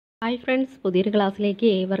Hi friends, പുതിയൊരു ക്ലാസ്സിലേക്ക്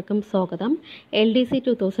ഏവർക്കും സ്വാഗതം. LDC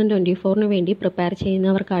 2024 വേണ്ടി പ്രിപ്പയർ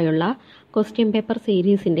ചെയ്യുന്നവർക്കായുള്ള ക്വസ്റ്റ്യൻ പേപ്പർ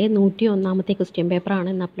സീരീസിൻ്റെ 101ാമത്തെ ക്വസ്റ്റ്യൻ പേപ്പറാണ്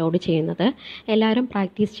ഇന്ന് അപ്ലോഡ് ചെയ്യുന്നത്. എല്ലാവരും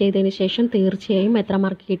പ്രാക്ടീസ് ചെയ്തതിന് ശേഷം തീർച്ചയായും എത്ര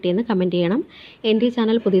മാർക്ക് കിട്ടിയെന്ന് കമൻറ്റ് ചെയ്യണം. എൻ്റെ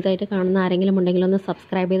ചാനൽ പുതിയതായിട്ട് കാണുന്ന ആരെങ്കിലും ഉണ്ടെങ്കിൽ ഒന്ന്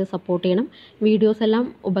സബ്സ്ക്രൈബ് ചെയ്ത് സപ്പോർട്ട് ചെയ്യണം. വീഡിയോസ് എല്ലാം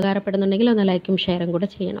ഉപകാരപ്പെടുന്നുണ്ടെങ്കിൽ ഒന്ന് ലൈക്കും ഷെയറും കൂടെ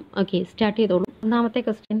ചെയ്യണം. ഓക്കെ, സ്റ്റാർട്ട് ചെയ്തോളൂ. ഒന്നാമത്തെ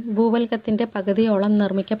ക്വസ്റ്റ്യൻ, ഭൂവൽക്കത്തിൻ്റെ പകുതിയോളം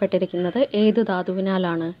നിർമ്മിക്കപ്പെട്ടിരിക്കുന്നത് ഏത്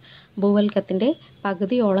ധാതുവിനാലാണ്? ഭൂവൽക്കത്തിൻ്റെ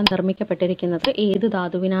പകുതിയോളം നിർമ്മിക്കപ്പെട്ടിരിക്കുന്നത് ഏത്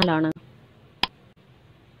ധാതുവിനാലാണ്?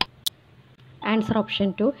 Answer option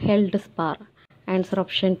 2 held സ്പാർ. Answer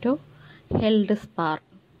option 2 held സ്പാർ.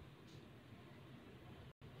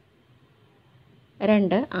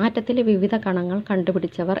 2. ആറ്റത്തിലെ വിവിധ കണങ്ങൾ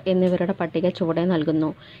കണ്ടുപിടിച്ചവർ എന്നിവരുടെ പട്ടിക ചുവടെ നൽകുന്നു.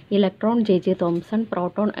 Electron JJ Thomson,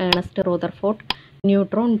 proton Ernest Rutherford,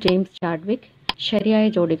 neutron James Chadwick. ശരിയായ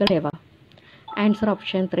ജോഡികൾ ഏവ? ആൻസർ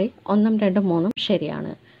ഓപ്ഷൻ 3 1, 2, 3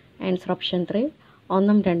 ശരിയാണ്. ആൻസർ ഓപ്ഷൻ 3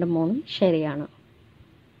 1, 2, 3 ശരിയാണ്.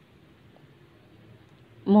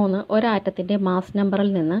 3. ഒരു ആറ്റത്തിൻ്റെ മാസ് നമ്പറിൽ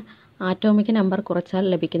നിന്ന് ആറ്റോമിക് നമ്പർ കുറച്ചാൽ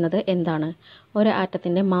ലഭിക്കുന്നത് എന്താണ്? ഒരു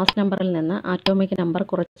ആറ്റത്തിൻ്റെ മാസ് നമ്പറിൽ നിന്ന് ആറ്റോമിക് നമ്പർ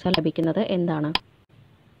കുറച്ചാൽ ലഭിക്കുന്നത് എന്താണ്?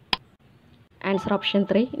 ആൻസർ ഓപ്ഷൻ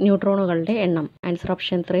 3 ന്യൂട്രോണുകളുടെ എണ്ണം. ആൻസർ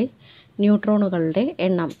ഓപ്ഷൻ 3 ന്യൂട്രോണുകളുടെ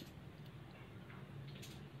എണ്ണം.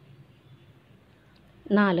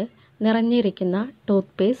 4. നിറഞ്ഞിരിക്കുന്ന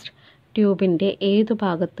ടൂത്ത് പേസ്റ്റ് ട്യൂബിൻ്റെ ഏതു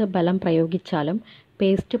ഭാഗത്ത് ബലം പ്രയോഗിച്ചാലും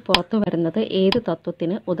പേസ്റ്റ് പുറത്തു വരുന്നത് ഏത്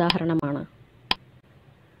തത്വത്തിന് ഉദാഹരണമാണ്?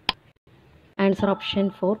 ആൻസർ ഓപ്ഷൻ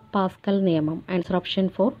 4 പാസ്കൽ നിയമം. ആൻസർ ഓപ്ഷൻ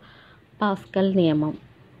 4 പാസ്കൽ നിയമം.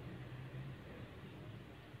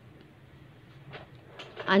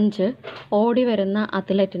 5. ഓടി വരുന്ന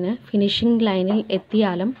അത്ലറ്റിന് ഫിനിഷിംഗ് ലൈനിൽ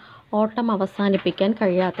എത്തിയാലും ഓട്ടം അവസാനിപ്പിക്കാൻ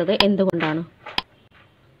കഴിയാത്തത് എന്തുകൊണ്ടാണ്?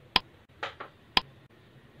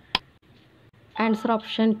 ആൻസർ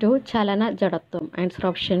ഓപ്ഷൻ 2 ചലന ജഡത്വം. ആൻസർ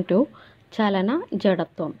ഓപ്ഷൻ 2 ചലന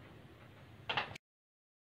ജഡത്വം.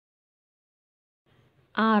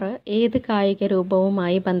 6. ഏത് കായിക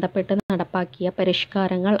രൂപവുമായി ബന്ധപ്പെട്ട് നടപ്പാക്കിയ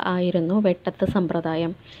പരിഷ്കാരങ്ങൾ ആയിരുന്നു വെട്ടത്ത്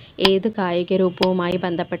സമ്പ്രദായം? ഏത് കായിക രൂപവുമായി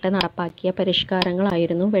ബന്ധപ്പെട്ട് നടപ്പാക്കിയ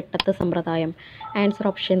പരിഷ്കാരങ്ങളായിരുന്നു വെട്ടത്ത് സമ്പ്രദായം? Answer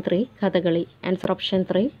option 3 Kathakali. Answer option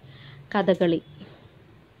 3 Kathakali.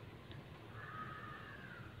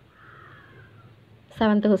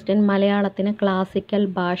 7th question, മലയാളത്തിന് ക്ലാസിക്കൽ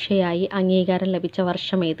ഭാഷയായി അംഗീകാരം ലഭിച്ച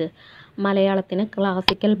വർഷം ഏത്? മലയാളത്തിന്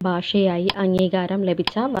ക്ലാസിക്കൽ ഭാഷയായി അംഗീകാരം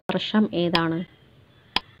ലഭിച്ച വർഷം ഏതാണ്?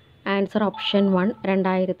 Answer option 1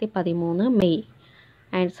 2013 May.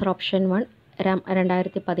 Answer option 1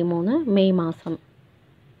 2013 May മാസം.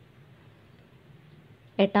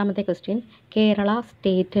 8ാമത്തെ ക്വസ്റ്റ്യൻ, കേരള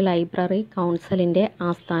സ്റ്റേറ്റ് ലൈബ്രറി കൗൺസിലിൻ്റെ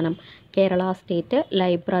ആസ്ഥാനം. കേരള സ്റ്റേറ്റ്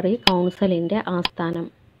ലൈബ്രറി കൗൺസിലിൻ്റെ ആസ്ഥാനം.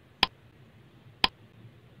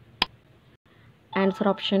 Answer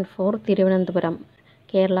option 4 Thiruvananthapuram.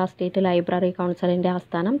 Kerala state library കൗൺസിലിൻ്റെ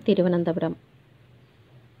ആസ്ഥാനം തിരുവനന്തപുരം.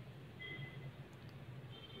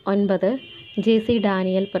 9. JC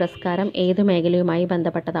ഡാനിയൽ പുരസ്കാരം ഏതു മേഖലയുമായി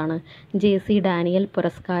ബന്ധപ്പെട്ടതാണ്? JC ഡാനിയൽ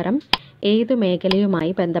പുരസ്കാരം ഏതു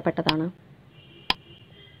മേഖലയുമായി ബന്ധപ്പെട്ടതാണ്?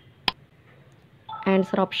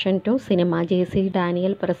 Answer option 2 cinema. JC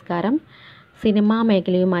Daniel പുരസ്കാരം സിനിമാ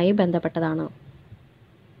മേഖലയുമായി ബന്ധപ്പെട്ടതാണ്.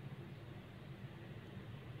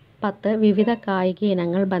 10. വിവിധ കായിക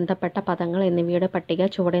ഇനങ്ങൾ ബന്ധപ്പെട്ട പദങ്ങൾ എന്നിവയുടെ പട്ടിക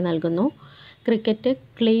ചുവടെ നൽകുന്നു. Cricket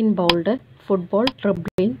clean bowled, football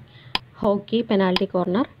dribbling, hockey penalty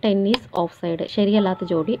corner, tennis of side. ശരിയല്ലാത്ത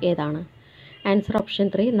ജോഡി ഏതാണ്? Answer option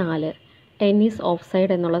 3 4. Tennis of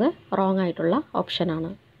side എന്നുള്ളത് റോങ് ആയിട്ടുള്ള ഓപ്ഷനാണ്.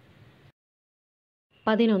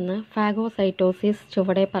 11. ഫാഗോസൈറ്റോസിസ്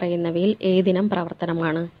ചുവടെ പറയുന്നവയിൽ ഏതിനം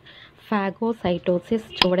പ്രവർത്തനമാണ്? ഫാഗോസൈറ്റോസിസ്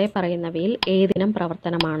ചുവടെ പറയുന്നവയിൽ ഏതിനം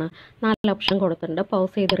പ്രവർത്തനമാണ്? 4 ഓപ്ഷൻ കൊടുത്തിട്ടുണ്ട്,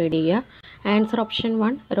 പൗസ് ചെയ്ത് റീഡ് ചെയ്യുക. ആൻസർ ഓപ്ഷൻ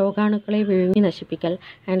 1 രോഗാണുക്കളെ വിഴുങ്ങി നശിപ്പിക്കൽ.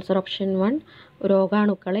 ആൻസർ ഓപ്ഷൻ 1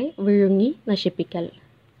 രോഗാണുക്കളെ വിഴുങ്ങി നശിപ്പിക്കൽ.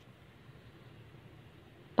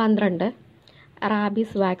 12.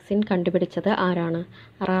 റാബീസ് വാക്സിൻ കണ്ടുപിടിച്ചത് ആരാണ്?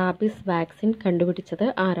 റാബീസ് വാക്സിൻ കണ്ടുപിടിച്ചത്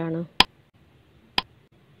ആരാണ്?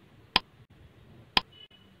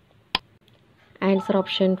 Answer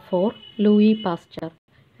option 4 Louis pastor.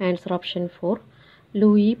 Answer option 4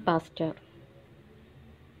 Louis pastor.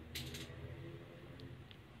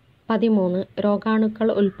 13. രോഗാണുക്കൾ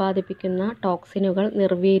ഉൽപ്പാദിപ്പിക്കുന്ന ടോക്സിനുകൾ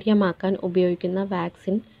നിർവീര്യമാക്കാൻ ഉപയോഗിക്കുന്ന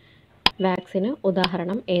വാക്സിന്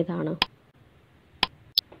ഉദാഹരണം ഏതാണ്?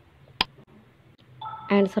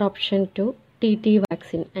 Answer option 2 TT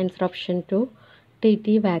vaccine. Answer option 2 TT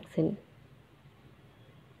vaccine.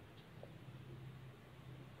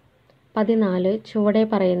 14. ചുവടെ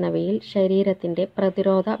പറയുന്നവയിൽ ശരീരത്തിൻ്റെ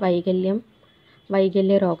പ്രതിരോധ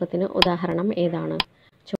വൈകല്യ രോഗത്തിന് ഉദാഹരണം ഏതാണ്?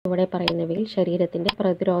 ചുവടെ പറയുന്നവയിൽ ശരീരത്തിൻ്റെ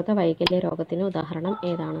പ്രതിരോധ വൈകല്യ രോഗത്തിന് ഉദാഹരണം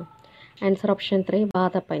ഏതാണ്? Answer option 3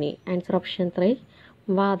 വാതപ്പനി. Answer option 3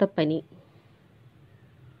 വാതപ്പനി.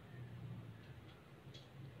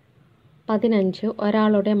 15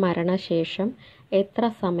 ഒരാളുടെ മരണശേഷം എത്ര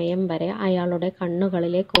സമയം വരെ അയാളുടെ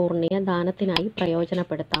കണ്ണുകളിലെ കോർണിയ ദാനത്തിനായി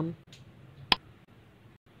പ്രയോജനപ്പെടുത്താം?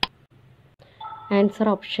 ആൻസർ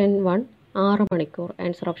ഓപ്ഷൻ 1 6 മണിക്കൂർ.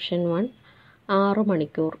 ആൻസർ ഓപ്ഷൻ 1 6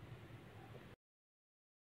 മണിക്കൂർ.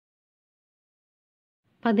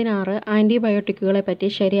 16 ആൻറ്റിബയോട്ടിക്കുകളെ പറ്റി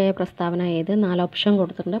ശരിയായ പ്രസ്താവന ഏത്? 4 ഓപ്ഷൻ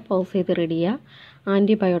കൊടുത്തിട്ടുണ്ട്, പോസ് ചെയ്ത് റീഡ് ചെയ്യുക.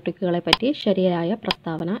 ആൻറ്റിബയോട്ടിക്കുകളെ പറ്റി ശരിയായ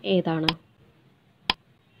പ്രസ്താവന ഏതാണ്?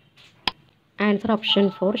 ആൻസർ ഓപ്ഷൻ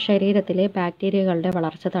 4 ശരീരത്തിലെ ബാക്ടീരിയകളുടെ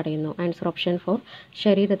വളർച്ച തടയുന്നു. ആൻസർ ഓപ്ഷൻ 4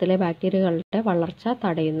 ശരീരത്തിലെ ബാക്ടീരിയകളുടെ വളർച്ച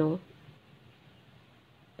തടയുന്നു.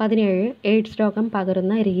 17 എയ്ഡ്സ് രോഗം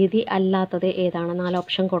പകരുന്ന രീതി അല്ലാത്തത് ഏതാണ്? 4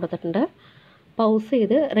 ഓപ്ഷൻ കൊടുത്തിട്ടുണ്ട്, പൗസ്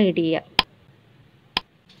ചെയ്ത് റീഡ് ചെയ്യുക.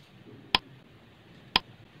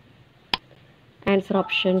 ആൻസർ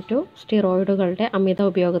ഓപ്ഷൻ 2 സ്റ്റിറോയിഡുകളുടെ അമിത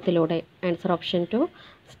ഉപയോഗത്തിലൂടെ. ആൻസർ ഓപ്ഷൻ 2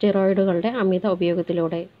 സ്റ്റിറോയിഡുകളുടെ അമിത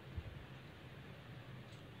ഉപയോഗത്തിലൂടെ.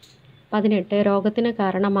 18 രോഗത്തിന്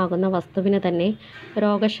കാരണമാകുന്ന വസ്തുവിന് തന്നെ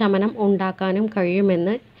രോഗശമനം ഉണ്ടാക്കാനും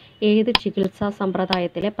കഴിയുമെന്ന് ഏത് ചികിത്സാ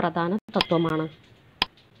സമ്പ്രദായത്തിലെ പ്രധാന തത്വമാണ്?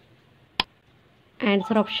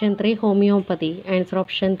 Answer option 3 homeopathy. Answer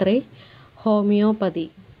option 3 homeopathy.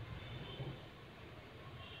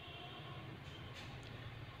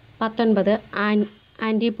 19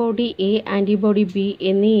 antibody A, antibody B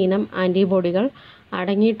എന്നീ ഇനം ആൻറ്റിബോഡികൾ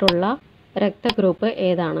അടങ്ങിയിട്ടുള്ള രക്തഗ്രൂപ്പ്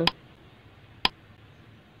ഏതാണ്?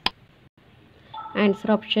 Answer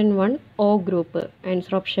option 1 O group.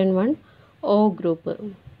 Answer option 1 O group.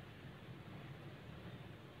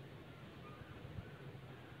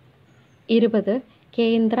 20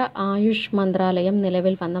 കേന്ദ്ര ആയുഷ് മന്ത്രാലയം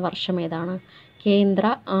നിലവിൽ വന്ന വർഷം ഏതാണ്? കേന്ദ്ര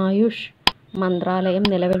ആയുഷ് മന്ത്രാലയം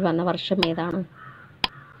നിലവിൽ വന്ന വർഷം ഏതാണ്?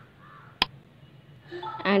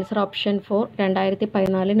 Answer option 4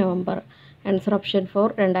 2014 November. Answer option 4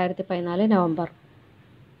 2014 November.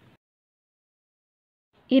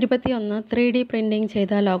 21 3D printing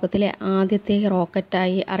ചെയ്ത ലോകത്തിലെ ആദ്യത്തെ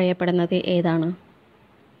റോക്കറ്റായി അറിയപ്പെടുന്നത് ഏതാണ്?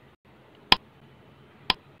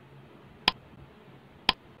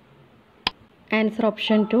 Answer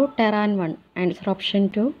option 2 Terran 1. Answer option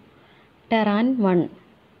 2 Terran 1.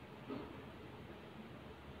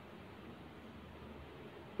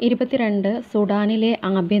 22 സുഡാനിലെ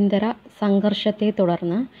ആഭ്യന്തര സംഘർഷത്തെ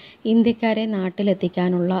തുടർന്ന് ഇന്ത്യക്കാരെ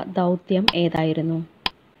നാട്ടിലെത്തിക്കാനുള്ള ദൗത്യം ഏതായിരുന്നു?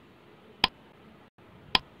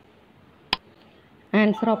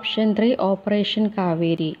 Answer option 3 operation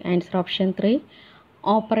Kaveri. Answer option 3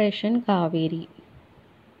 operation Kaveri.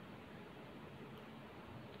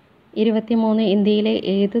 23 ഇന്ത്യയിലെ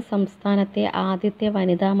ഏത് സംസ്ഥാനത്തെ ആദ്യത്തെ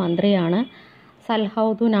വനിതാ മന്ത്രിയാണ്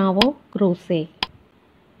സൽഹൗദുനാവോ ക്രൂസെ?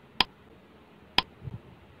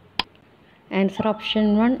 Answer option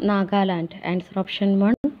 1 Nagaland. Answer option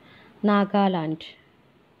 1 Nagaland.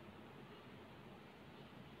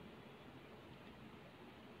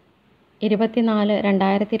 24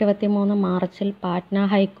 2023 മാർച്ചിൽ പാറ്റ്ന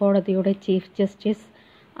ഹൈക്കോടതിയുടെ ചീഫ് ജസ്റ്റിസ്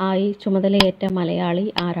ആയി ചുമതലയേറ്റ മലയാളി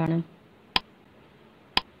ആരാണ്?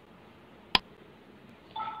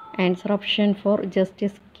 Answer option 4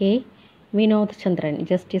 justice K Vinod ചന്ദ്രൻ.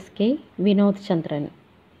 ജസ്റ്റിസ് കെ വിനോദ് ചന്ദ്രൻ.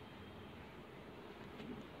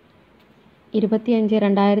 25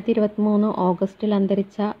 2023 ഓഗസ്റ്റിൽ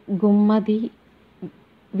അന്തരിച്ച ഗുമ്മതി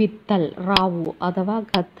വിത്തൽ റാവു അഥവാ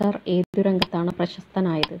ഖദ്ദർ ഏതു രംഗത്താണ്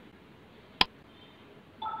പ്രശസ്തനായത്?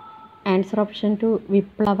 ആൻസർ ഓപ്ഷൻ 2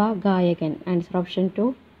 വിപ്ലവ ഗായകൻ. ആൻസർ ഓപ്ഷൻ 2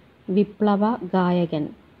 വിപ്ലവ ഗായകൻ.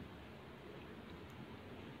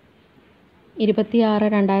 26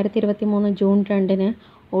 2023 ജൂൺ 2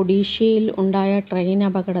 ഒഡീഷയിൽ ഉണ്ടായ ട്രെയിൻ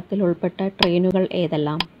അപകടത്തിൽ ഉൾപ്പെട്ട ട്രെയിനുകൾ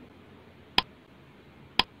ഏതെല്ലാം?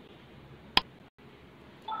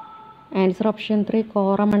 Answer option 3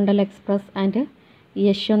 Coromandel express and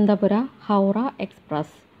Yeshwantpur Howrah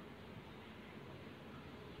express.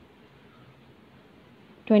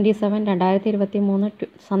 27 2023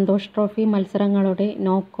 Santhosh trophy മത്സരങ്ങളുടെ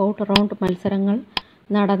നോക്കൌട്ട് റൗണ്ട് മത്സരങ്ങൾ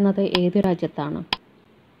നടന്നത് ഏതു രാജ്യത്താണ്?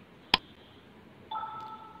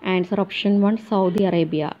 Answer option 1 Saudi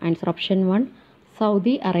Arabia. Answer option 1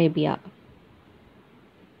 Saudi Arabia.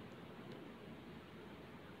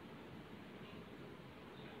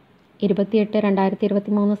 28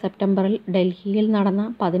 2023 സെപ്റ്റംബറിൽ ഡൽഹിയിൽ നടന്ന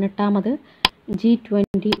 18ാമത്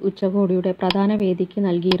G20 ഉച്ചകോടിയുടെ പ്രധാന വേദിക്ക്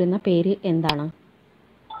നൽകിയിരുന്ന പേര് എന്താണ്?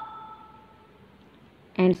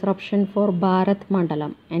 ആൻസർ ഓപ്ഷൻ 4 ഭാരത്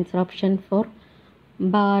മണ്ഡലം. ആൻസർ ഓപ്ഷൻ 4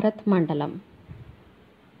 ഭാരത് മണ്ഡലം.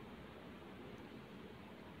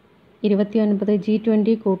 29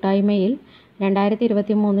 G20 കൂട്ടായ്മയിൽ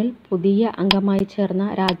 2023 പുതിയ അംഗമായി ചേർന്ന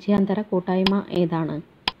രാജ്യാന്തര കൂട്ടായ്മ ഏതാണ്?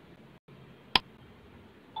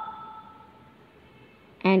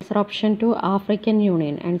 Answer option 2 African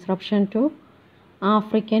union. Answer option 2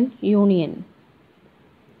 African union.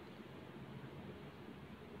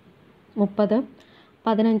 30.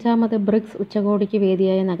 15ാമത് BRICS ഉച്ചകോടിക്ക്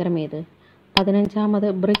വേദിയായ നഗരം ഏത്? 15ാമത്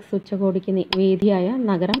ബ്രിക്സ് ഉച്ചകോടിക്ക് വേദിയായ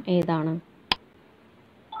നഗരം ഏതാണ്?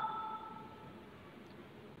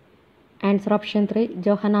 Answer option 3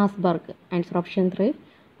 Johannesburg. Answer option 3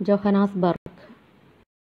 Johannesburg.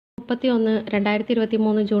 31.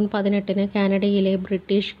 2023 June 18 കാനഡയിലെ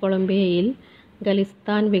ബ്രിട്ടീഷ് കൊളംബിയയിൽ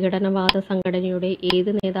ഖലിസ്ഥാൻ വിഘടനവാദ സംഘടനയുടെ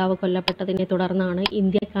ഏത് നേതാവ് കൊല്ലപ്പെട്ടതിനെ തുടർന്നാണ്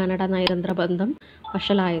ഇന്ത്യ കാനഡ നയതന്ത്ര ബന്ധം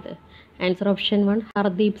വഷളായത്? Answer option 1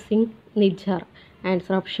 Hardeep Singh Nijjar.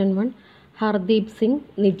 Answer option 1 Hardeep Singh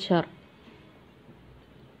Nijjar.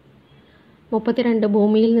 32.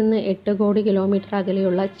 ഭൂമിയിൽ നിന്ന് 8 കോടി കിലോമീറ്റർ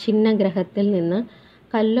അകലെയുള്ള ഛിന്നഗ്രഹത്തിൽ നിന്ന്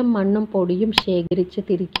കല്ലും മണ്ണും പൊടിയും ശേഖരിച്ച്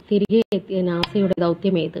തിരികെ എത്തിയ നാസയുടെ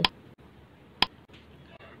ദൗത്യമേത്?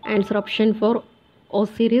 ആൻസർ ഓപ്ഷൻ 4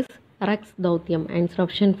 ഒസിരിസ് റെക്സ് ദൗത്യം. ആൻസർ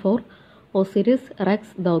ഓപ്ഷൻ 4 ഒസിരിസ്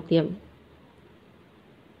റെക്സ് ദൗത്യം.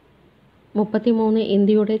 33.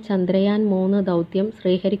 ഇന്ത്യയുടെ ചന്ദ്രയാൻ 3 ദൗത്യം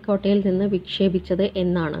ശ്രീഹരിക്കോട്ടയിൽ നിന്ന് വിക്ഷേപിച്ചത്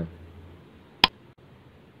എന്നാണ്?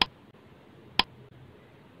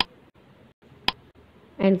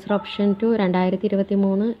 Answer option 2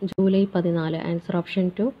 2023 July 14. Answer option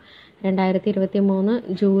 2 2023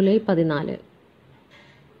 July 14.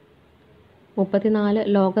 34.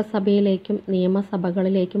 ലോകസഭയിലേക്കും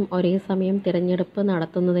നിയമസഭകളിലേക്കും ഒരേ സമയം തിരഞ്ഞെടുപ്പ്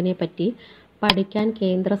നടത്തുന്നതിനെപ്പറ്റി പഠിക്കാൻ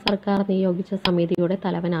കേന്ദ്ര സർക്കാർ നിയോഗിച്ച സമിതിയുടെ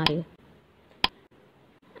തലവനാര്?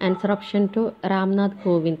 Answer option 2 Ramnath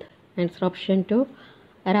Kovind. Answer option 2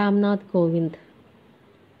 Ramnath Kovind.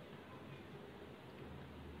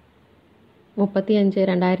 35.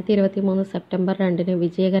 2023 September 2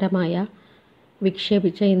 വിജയകരമായ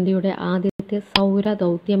വിക്ഷേപിച്ച ഇന്ത്യയുടെ ആദ്യത്തെ സൗര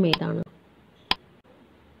ദൗത്യം ഏതാണ്?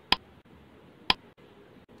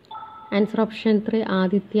 Answer option 3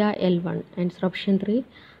 Aditya L1. Answer option 3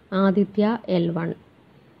 Aditya L1.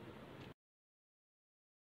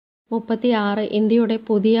 36. ഇന്ത്യയുടെ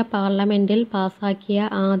പുതിയ പാർലമെന്റിൽ പാസാക്കിയ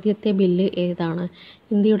ആദ്യത്തെ ബില്ല് ഏതാണ്?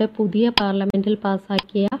 ഇന്ത്യയുടെ പുതിയ പാർലമെന്റിൽ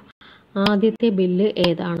പാസാക്കിയ ആദ്യത്തെ ബില്ല്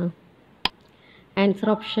ഏതാണ്? Answer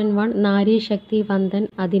option 1 Nari Shakti Vandan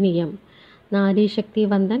Adhiniyam. നാരി ശക്തി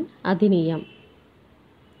വന്ദൻ അധിനിയം.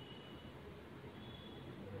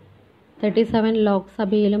 37.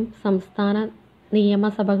 ലോക്സഭയിലും സംസ്ഥാന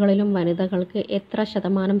നിയമസഭകളിലും വനിതകൾക്ക് എത്ര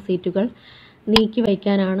ശതമാനം സീറ്റുകൾ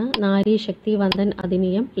നീക്കിവയ്ക്കാനാണ് നാരി ശക്തി വന്ദൻ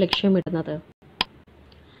അധിനിയം ലക്ഷ്യമിടുന്നത്?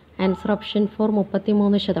 Answer option 4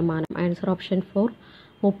 33%. Answer option 4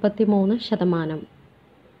 33%.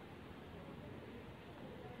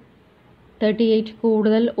 38.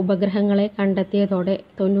 കൂടുതൽ ഉപഗ്രഹങ്ങളെ കണ്ടെത്തിയതോടെ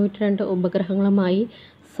 92 ഉപഗ്രഹങ്ങളുമായി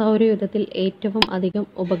സൗരയൂഥത്തിൽ ഏറ്റവും അധികം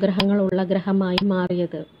ഉപഗ്രഹങ്ങളുള്ള ഗ്രഹമായി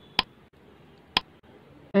മാറിയത്?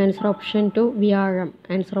 ആൻസർ ഓപ്ഷൻ 2 വ്യാഴം.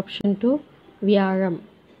 ആൻസർ ഓപ്ഷൻ 2 വ്യാഴം.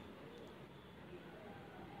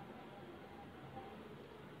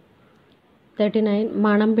 39.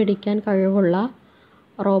 മണം പിടിക്കാൻ കഴിവുള്ള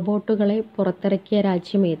റോബോട്ടുകളെ പുറത്തിറക്കിയ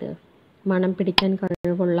രാജ്യമേത്? മണം പിടിക്കാൻ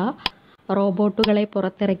കഴിവുള്ള റോബോട്ടുകളെ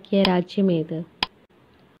പുറത്തിറക്കിയ രാജ്യമേത്?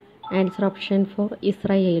 Answer option 4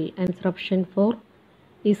 Israel. Answer option 4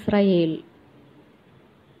 Israel.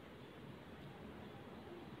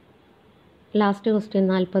 Last question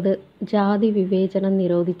 40. ജാതി വിവേചനം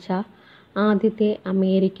നിരോധിച്ച ആദ്യത്തെ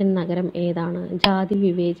അമേരിക്കൻ നഗരം ഏതാണ്? ജാതി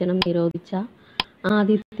വിവേചനം നിരോധിച്ച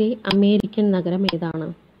ആദ്യത്തെ അമേരിക്കൻ നഗരം ഏതാണ്?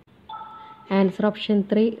 Answer option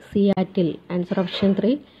 3 Seattle. Answer option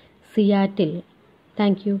 3 Seattle.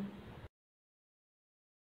 Thank you.